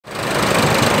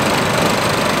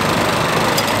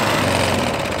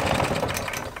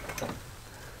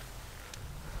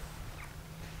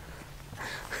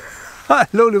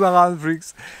Hallo liebe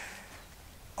Rasenfreaks.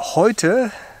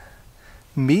 Heute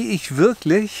mähe ich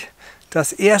wirklich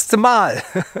das erste Mal.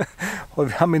 Und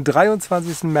wir haben den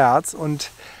 23. März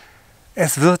und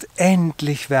es wird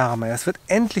endlich wärmer. Es wird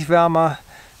endlich wärmer.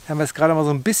 Wir haben jetzt gerade mal so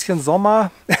ein bisschen Sommer,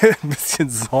 ein bisschen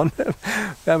Sonne.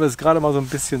 Wir haben jetzt gerade mal so ein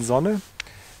bisschen Sonne.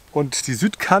 Und die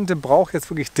Südkante braucht jetzt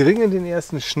wirklich dringend den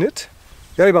ersten Schnitt.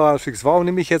 Ja, lieber Rasenfreaks, warum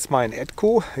nehme ich jetzt meinen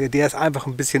ATCO? Der ist einfach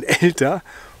ein bisschen älter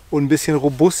und ein bisschen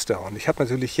robuster. Und ich habe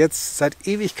natürlich jetzt seit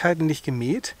Ewigkeiten nicht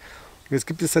gemäht. Und jetzt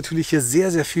gibt es natürlich hier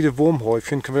sehr, sehr viele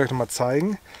Wurmhäufchen. Können wir euch noch mal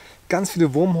zeigen. Ganz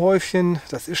viele Wurmhäufchen,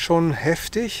 das ist schon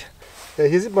heftig. Ja,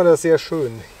 hier sieht man das sehr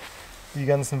schön. Die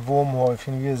ganzen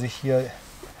Wurmhäufchen, wie er sich hier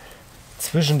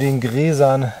zwischen den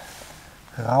Gräsern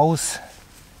rausbohrt.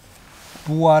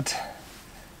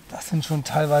 Das sind schon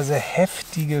teilweise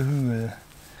heftige Hügel.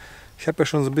 Ich habe ja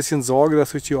schon so ein bisschen Sorge,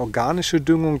 dass durch die organische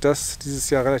Düngung das dieses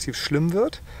Jahr relativ schlimm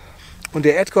wird. Und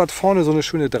der ATCO hat vorne so eine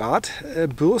schöne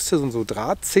Drahtbürste, so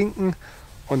Drahtzinken.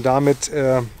 Und damit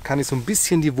kann ich so ein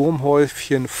bisschen die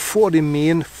Wurmhäufchen vor dem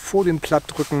Mähen, vor dem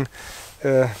Plattdrücken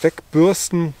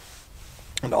wegbürsten.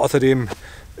 Und außerdem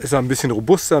ist er ein bisschen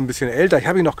robuster, ein bisschen älter. Ich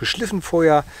habe ihn noch geschliffen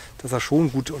vorher, dass er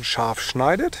schon gut und scharf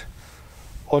schneidet.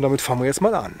 Und damit fangen wir jetzt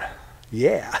mal an.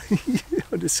 Yeah!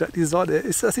 Und es scheint die Sonne.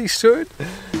 Ist das nicht schön?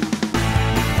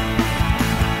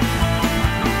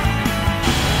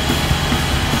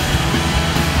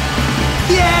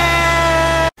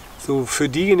 So, für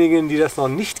diejenigen, die das noch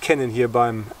nicht kennen, hier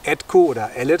beim ATCO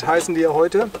oder ALLETT heißen die ja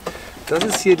heute, das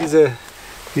ist hier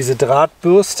diese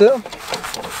Drahtbürste.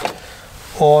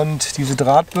 Und diese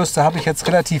Drahtbürste habe ich jetzt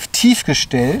relativ tief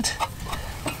gestellt,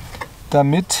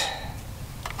 damit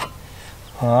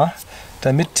der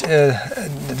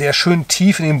schön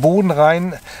tief in den Boden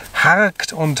rein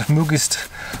harkt und möglichst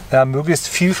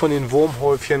viel von den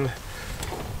Wurmhäufchen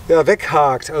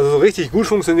weghakt. Also so richtig gut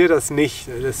funktioniert das nicht.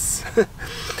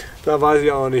 Da weiß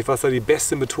ich auch nicht, was da die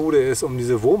beste Methode ist, um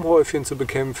diese Wurmhäufchen zu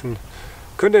bekämpfen.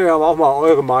 Könnt ihr ja auch mal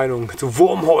eure Meinung zu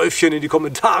Wurmhäufchen in die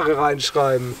Kommentare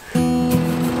reinschreiben.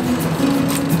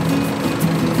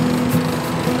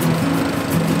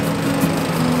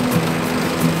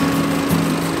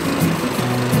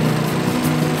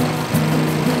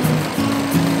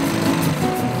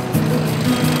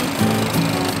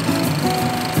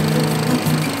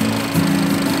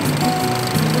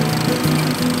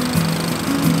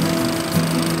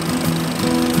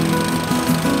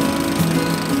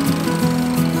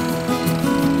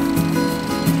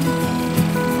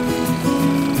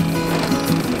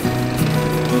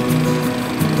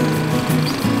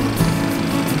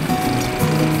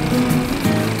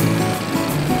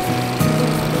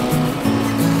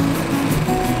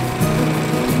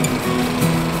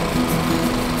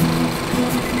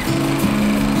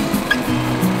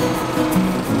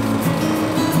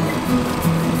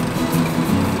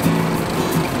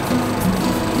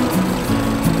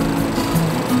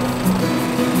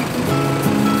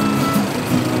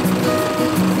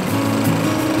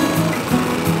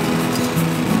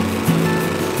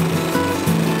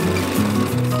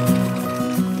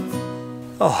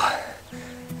 Oh,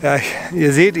 ja,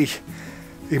 ihr seht, ich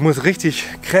muss richtig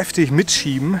kräftig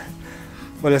mitschieben,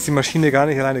 weil das die Maschine gar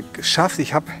nicht alleine schafft.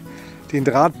 Ich habe den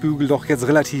Drahtbügel doch jetzt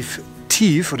relativ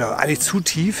tief oder eigentlich zu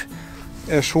tief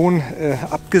schon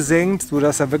abgesenkt,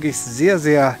 sodass er wirklich sehr,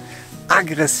 sehr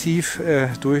aggressiv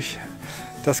durch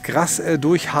das Gras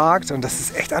durchhakt. Und das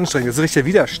ist echt anstrengend, das ist richtig der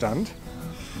Widerstand.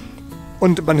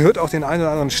 Und man hört auch den einen oder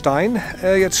anderen Stein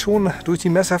jetzt schon durch die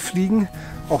Messer fliegen.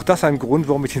 Auch das ein Grund,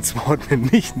 warum ich den zweiten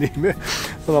nicht nehme,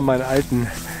 sondern meinen alten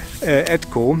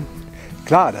ATCO.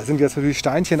 Klar, da sind jetzt natürlich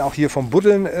Steinchen auch hier vom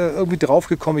Buddeln irgendwie drauf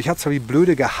gekommen. Ich habe zwar wie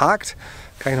blöde gehakt.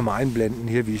 Kann ich noch mal einblenden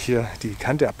hier, wie ich hier die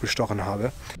Kante abgestochen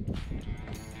habe.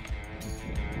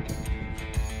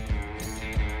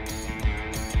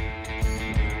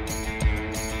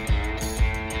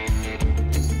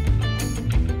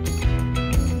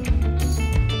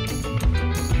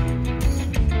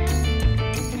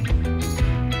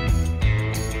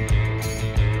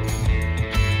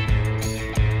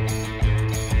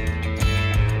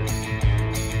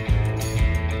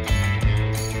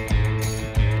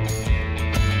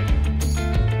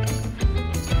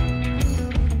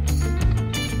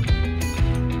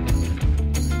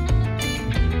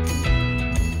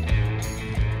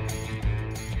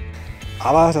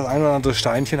 Aber das ein oder andere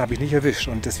Steinchen habe ich nicht erwischt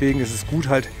und deswegen ist es gut,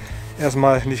 halt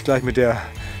erstmal nicht gleich mit der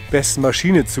besten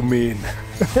Maschine zu mähen.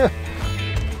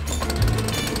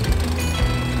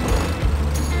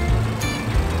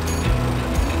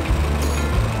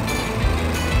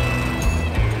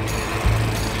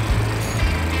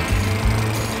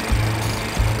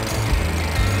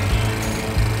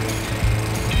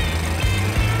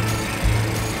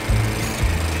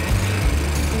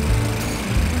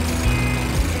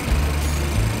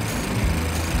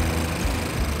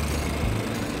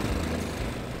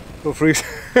 So Freaks,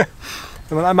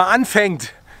 wenn man einmal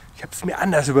anfängt, ich habe es mir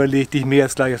anders überlegt, ich mähe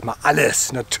jetzt gleich erstmal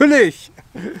alles, natürlich.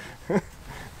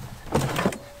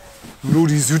 Nur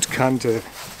die Südkante,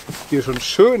 hier schon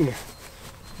schön,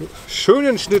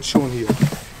 schönen Schnitt schon hier.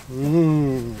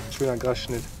 Schöner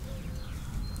Grasschnitt.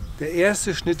 Der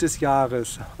erste Schnitt des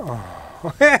Jahres. Oh.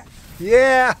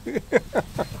 Yeah!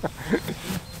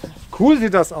 Cool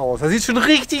sieht das aus. Das sieht schon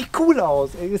richtig cool aus.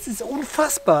 Es ist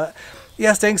unfassbar.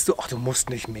 Erst denkst du, ach, du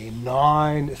musst nicht mähen.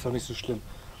 Nein, ist doch nicht so schlimm.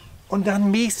 Und dann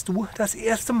mähst du das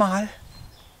erste Mal.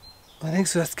 Und dann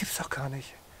denkst du, das gibt's doch gar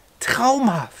nicht.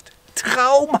 Traumhaft.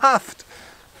 Traumhaft.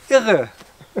 Irre.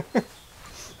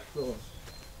 So.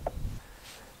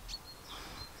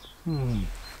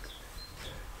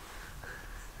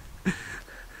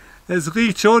 Es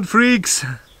riecht schon, Freaks.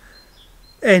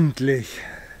 Endlich.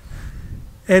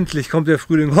 Endlich kommt der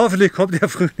Frühling. Hoffentlich kommt der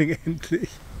Frühling endlich.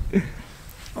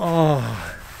 Oh.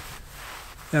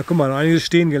 Ja, guck mal, noch einiges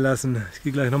stehen gelassen. Ich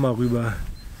gehe gleich nochmal rüber.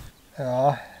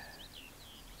 Ja.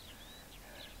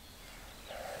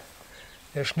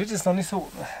 Der Schnitt ist noch nicht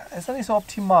so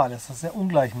optimal. Es ist sehr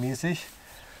ungleichmäßig.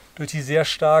 Durch die sehr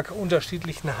stark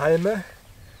unterschiedlichen Halme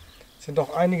sind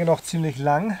auch einige noch ziemlich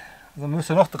lang. Also müsst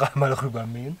ihr noch dreimal rüber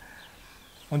mähen.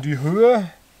 Und die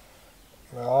Höhe,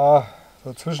 ja,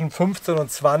 so zwischen 15 und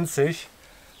 20,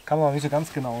 kann man noch nicht so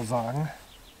ganz genau sagen.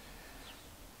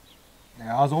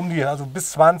 Ja, so also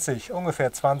bis 20,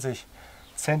 ungefähr 20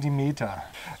 Zentimeter.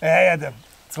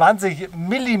 20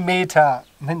 Millimeter,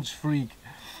 Mensch, Freak.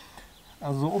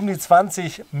 Also so um die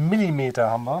 20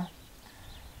 Millimeter haben wir.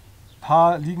 Ein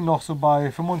paar liegen noch so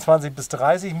bei 25 bis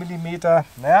 30 Millimeter.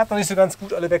 Naja, hat noch nicht so ganz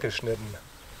gut alle weggeschnitten.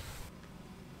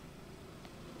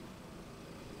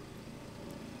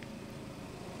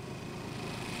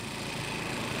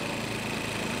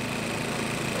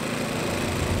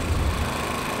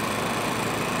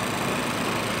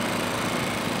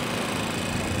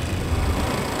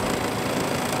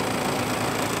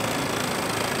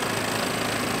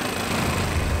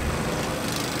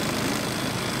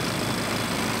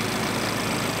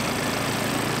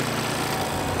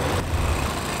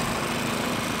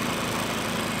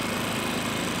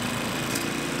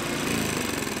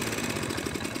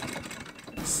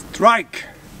 Strike!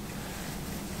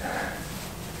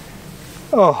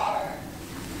 Oh.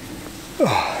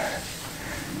 Oh.